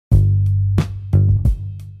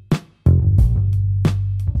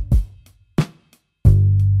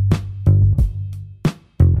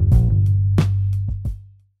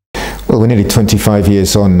Well, we're nearly 25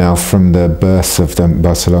 years on now from the birth of the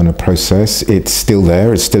Barcelona process. It's still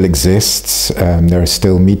there, it still exists. There are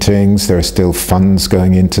still meetings, there are still funds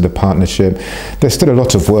going into the partnership. There's still a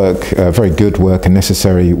lot of work, very good work and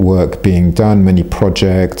necessary work being done, many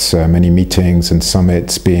projects, many meetings and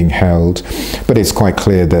summits being held. But it's quite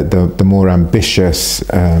clear that the more ambitious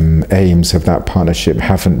aims of that partnership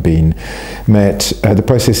haven't been met. The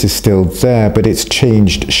process is still there, but it's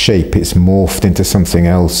changed shape, it's morphed into something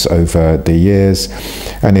else over the years,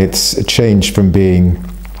 and it's changed from being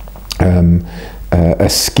a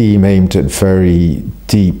scheme aimed at very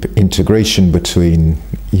deep integration between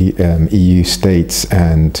EU states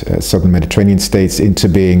and southern Mediterranean states into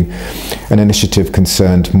being an initiative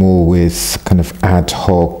concerned more with kind of ad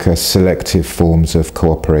hoc, selective forms of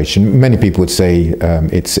cooperation. Many people would say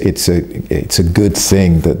it's a good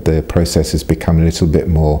thing that the process has become a little bit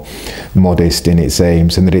more modest in its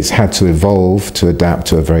aims, and that it's had to evolve to adapt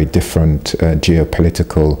to a very different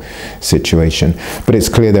geopolitical situation. But it's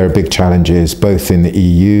clear there are big challenges both in the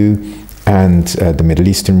EU and the Middle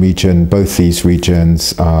Eastern region. Both these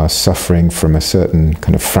regions are suffering from a certain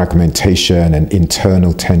kind of fragmentation and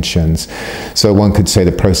internal tensions. So one could say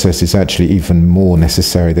the process is actually even more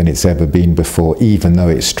necessary than it's ever been before, even though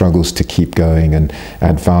it struggles to keep going and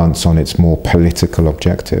advance on its more political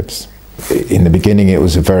objectives. In the beginning, it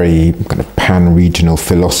was a very kind of pan-regional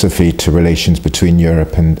philosophy to relations between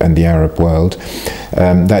Europe and the Arab world.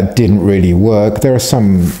 That didn't really work. There are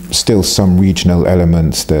still some regional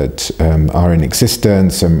elements that are in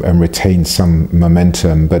existence and retain some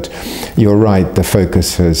momentum, but you're right, the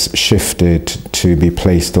focus has shifted to be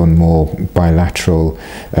placed on more bilateral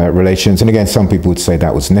relations. And again, some people would say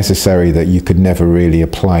that was necessary, that you could never really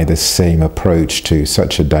apply the same approach to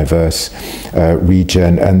such a diverse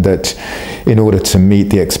region, and that in order to meet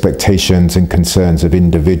the expectations and concerns of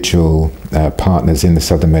individual partners in the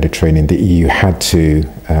southern Mediterranean, the EU had to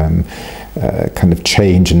kind of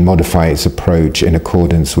change and modify its approach in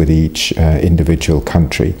accordance with each individual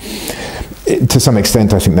country. To some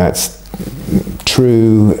extent, I think that's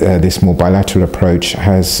true. This more bilateral approach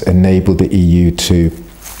has enabled the EU to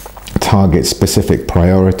target specific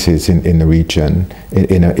priorities in the region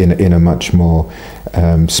in a much more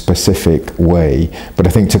specific way. But I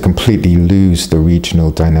think to completely lose the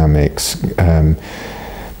regional dynamics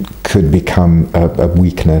could become a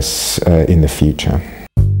weakness in the future.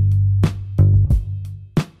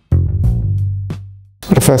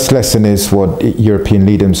 The first lesson is what European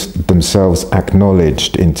leaders themselves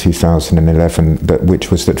acknowledged in 2011,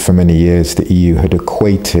 which was that for many years the EU had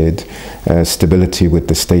equated stability with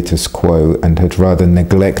the status quo and had rather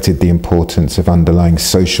neglected the importance of underlying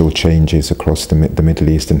social changes across the Middle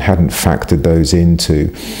East and hadn't factored those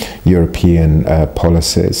into European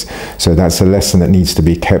policies. So that's a lesson that needs to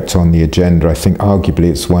be kept on the agenda. I think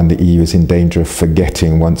arguably it's one the EU is in danger of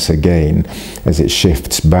forgetting once again as it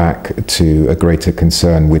shifts back to a greater concern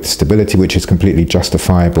with stability, which is completely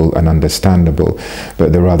justifiable and understandable.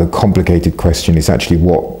 But the rather complicated question is actually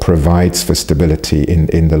what provides for stability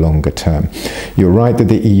in the longer term. You're right that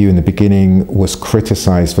the EU in the beginning was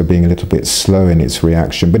criticized for being a little bit slow in its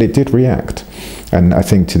reaction, but it did react. And I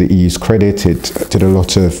think to the EU's credit, it did a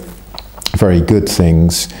lot of very good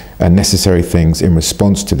things and necessary things in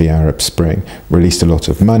response to the Arab Spring, released a lot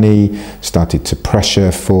of money, started to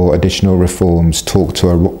pressure for additional reforms, talked to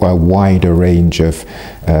a wider range of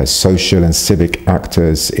social and civic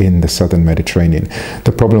actors in the southern Mediterranean.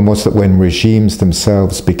 The problem was that when regimes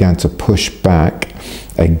themselves began to push back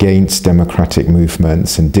against democratic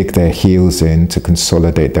movements and dig their heels in to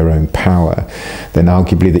consolidate their own power, then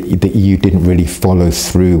arguably the EU didn't really follow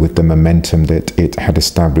through with the momentum that it had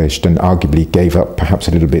established, and arguably gave up perhaps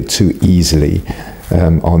a little bit too easily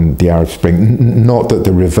on the Arab Spring. Not that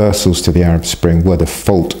the reversals to the Arab Spring were the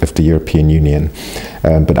fault of the European Union,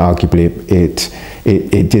 but arguably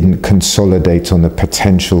it didn't consolidate on the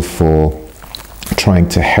potential for trying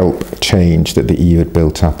to help change that the EU had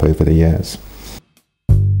built up over the years.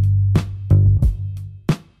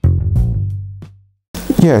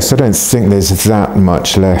 Yes, I don't think there's that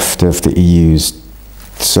much left of the EU's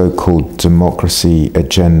so-called democracy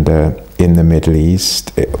agenda in the Middle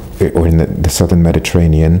East or in the southern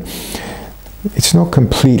Mediterranean. It's not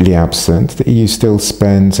completely absent. The EU still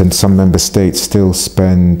spends, and some member states still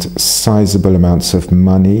spend, sizable amounts of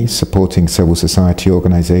money supporting civil society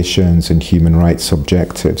organizations and human rights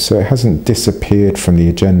objectives. So it hasn't disappeared from the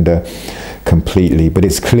agenda completely, but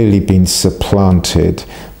it's clearly been supplanted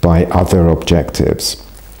by other objectives.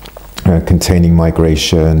 containing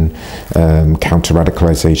migration,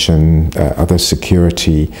 counter-radicalization, other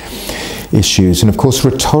security issues. And of course,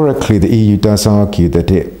 rhetorically, the EU does argue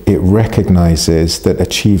that it recognizes that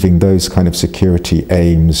achieving those kind of security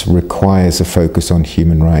aims requires a focus on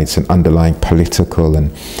human rights and underlying political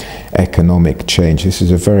and economic change. This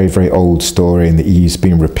is a very, very old story, and the EU's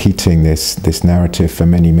been repeating this narrative for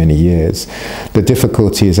many, many years. The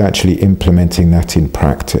difficulty is actually implementing that in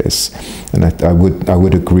practice. And I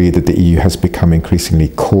would agree that the EU has become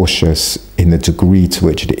increasingly cautious in the degree to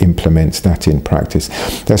which it implements that in practice.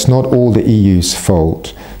 That's not all the EU's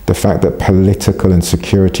fault. The fact that political and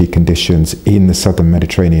security conditions in the southern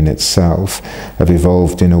Mediterranean itself have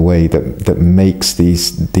evolved in a way that makes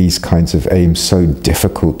these kinds of aims so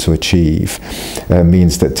difficult to achieve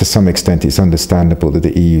means that to some extent it's understandable that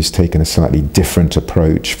the EU's taken a slightly different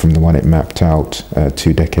approach from the one it mapped out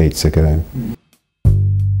 2 decades ago.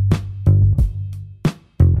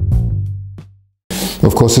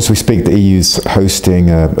 Of course, as we speak, the EU's hosting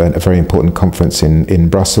a very important conference in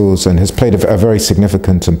Brussels and has played a very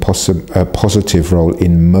significant and positive role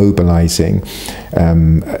in mobilizing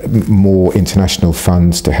more international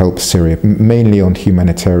funds to help Syria, mainly on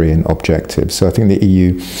humanitarian objectives. So I think the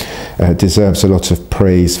EU deserves a lot of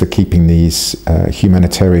praise for keeping these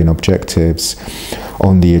humanitarian objectives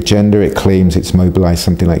on the agenda. It claims it's mobilized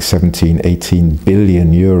something like 18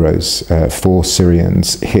 billion euros for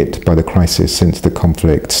Syrians hit by the crisis since the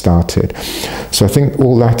conflict started. So I think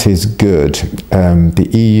all that is good. The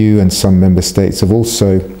EU and some member states have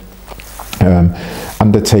also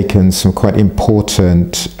undertaken some quite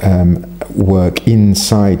important work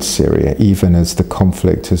inside Syria, even as the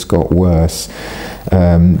conflict has got worse.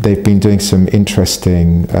 They've been doing some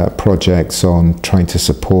interesting projects on trying to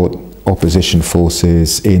support opposition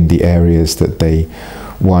forces in the areas that they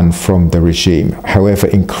won from the regime. However,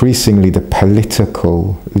 increasingly the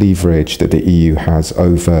political leverage that the EU has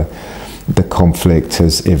over the conflict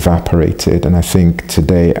has evaporated, and I think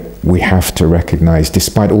today we have to recognize,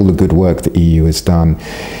 despite all the good work the EU has done,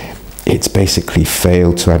 it's basically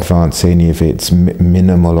failed to advance any of its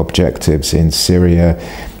minimal objectives in Syria.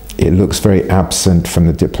 It looks very absent from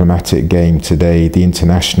the diplomatic game today. The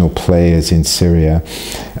international players in Syria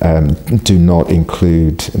do not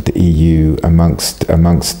include the EU amongst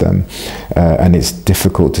them. And it's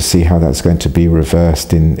difficult to see how that's going to be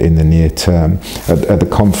reversed in the near term. At the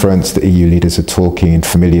conference, the EU leaders are talking in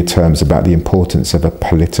familiar terms about the importance of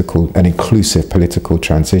an inclusive political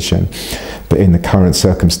transition. But in the current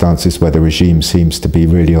circumstances where the regime seems to be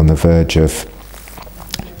really on the verge of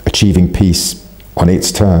achieving peace on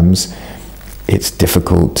its terms, it's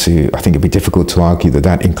difficult to, I think it'd be difficult to argue that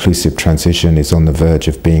that inclusive transition is on the verge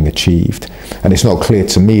of being achieved. And it's not clear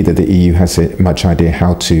to me that the EU has much idea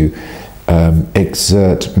how to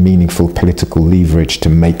exert meaningful political leverage to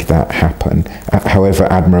make that happen, however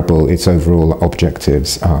admirable its overall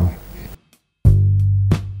objectives are.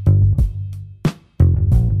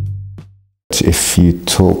 If you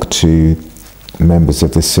talk to members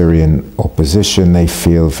of the Syrian opposition, they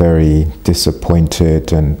feel very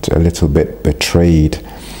disappointed and a little bit betrayed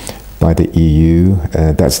by the EU.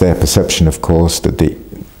 That's their perception, of course, that the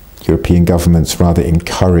European governments rather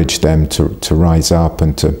encourage them to rise up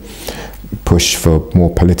and to push for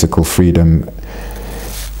more political freedom.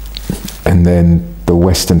 And then the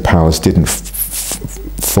Western powers didn't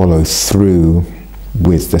follow through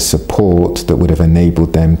with the support that would have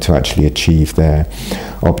enabled them to actually achieve their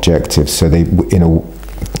objectives. So they,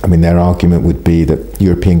 their argument would be that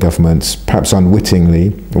European governments, perhaps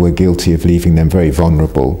unwittingly, were guilty of leaving them very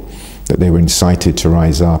vulnerable, that they were incited to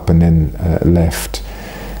rise up and then left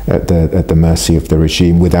at the mercy of the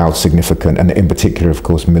regime without significant, and in particular, of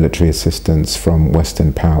course, military assistance from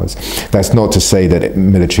Western powers. That's not to say that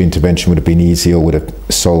military intervention would have been easy or would have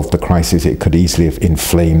solved the crisis. It could easily have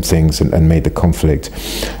inflamed things and made the conflict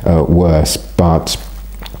worse. But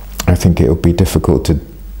I think it would be difficult to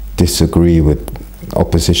disagree with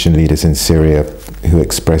opposition leaders in Syria who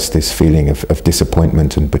express this feeling of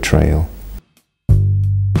disappointment and betrayal.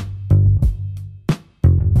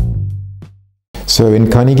 So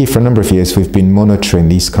in Carnegie, for a number of years, we've been monitoring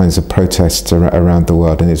these kinds of protests around the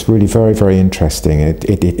world, and it's really very, very interesting.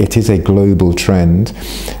 It is a global trend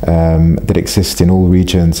that exists in all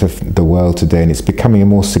regions of the world today, and it's becoming a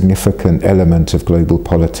more significant element of global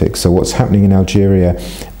politics. So what's happening in Algeria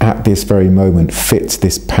at this very moment fits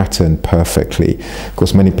this pattern perfectly. Of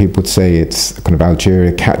course, many people would say it's kind of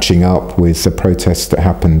Algeria catching up with the protests that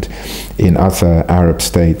happened in other Arab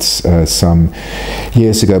states some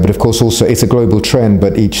years ago. But of course, also it's a global trend,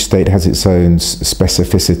 but each state has its own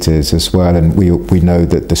specificities as well. And we know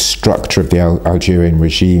that the structure of the Algerian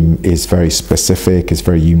regime is very specific, is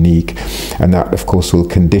very unique, and that of course will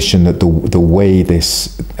condition that the way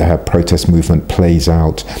this protest movement plays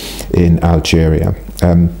out in Algeria.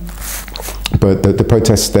 But the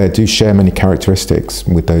protests there do share many characteristics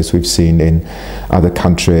with those we've seen in other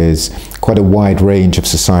countries. Quite a wide range of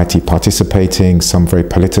society participating, some very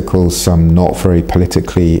political, some not very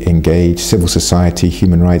politically engaged, civil society,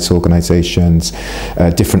 human rights organizations,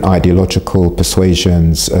 different ideological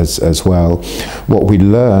persuasions as well. What we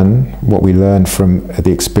learn from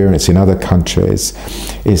the experience in other countries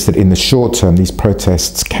is that in the short term, these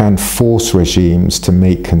protests can force regimes to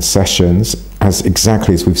make concessions, as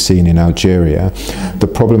exactly as we've seen in Algeria. The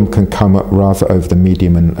problem can come up rather over the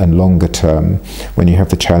medium and longer term, when you have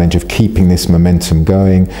the challenge of keeping this momentum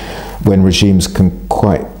going, when regimes can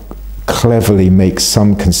quite cleverly make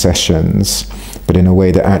some concessions, but in a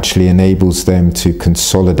way that actually enables them to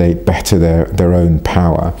consolidate better their own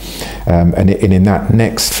power. And in that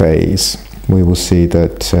next phase, we will see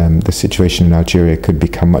that the situation in Algeria could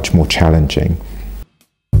become much more challenging.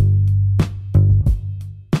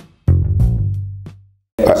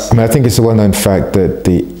 I think it's a well-known fact that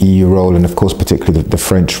the EU role, and of course particularly the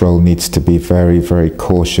French role, needs to be very, very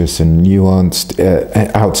cautious and nuanced.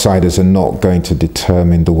 Outsiders are not going to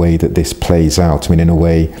determine the way that this plays out. I mean, in a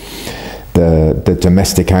way, the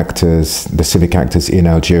domestic actors, the civic actors in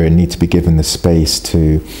Algeria need to be given the space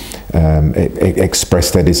to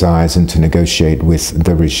express their desires and to negotiate with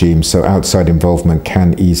the regime. So outside involvement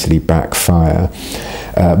can easily backfire.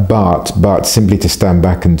 But simply to stand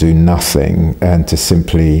back and do nothing and to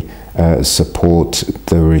simply support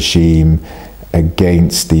the regime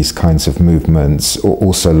against these kinds of movements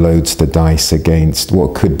also loads the dice against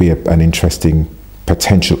what could be an interesting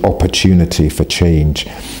potential opportunity for change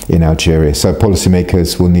in Algeria. So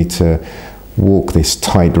policymakers will need to walk this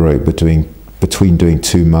tightrope between doing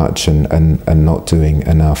too much and not doing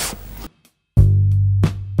enough.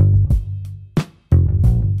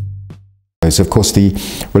 So of course the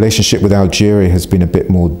relationship with Algeria has been a bit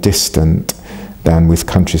more distant than with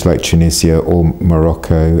countries like Tunisia or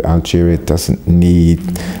Morocco. Algeria doesn't need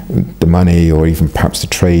the money or even perhaps the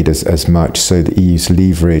trade as much, so the EU's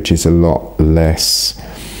leverage is a lot less.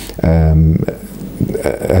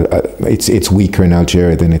 It's weaker in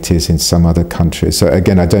Algeria than it is in some other countries. So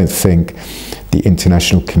again, I don't think the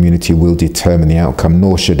international community will determine the outcome,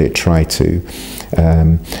 nor should it try to.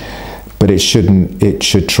 But it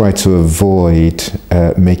should try to avoid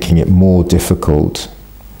making it more difficult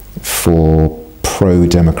for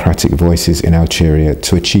pro-democratic voices in Algeria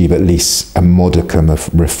to achieve at least a modicum of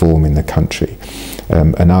reform in the country.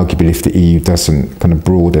 And arguably, if the EU doesn't kind of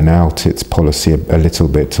broaden out its policy a little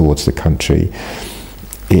bit towards the country,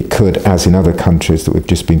 it could, as in other countries that we've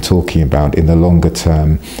just been talking about, in the longer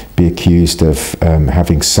term, be accused of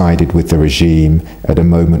having sided with the regime at a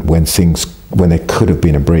moment when there could have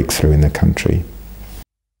been a breakthrough in the country.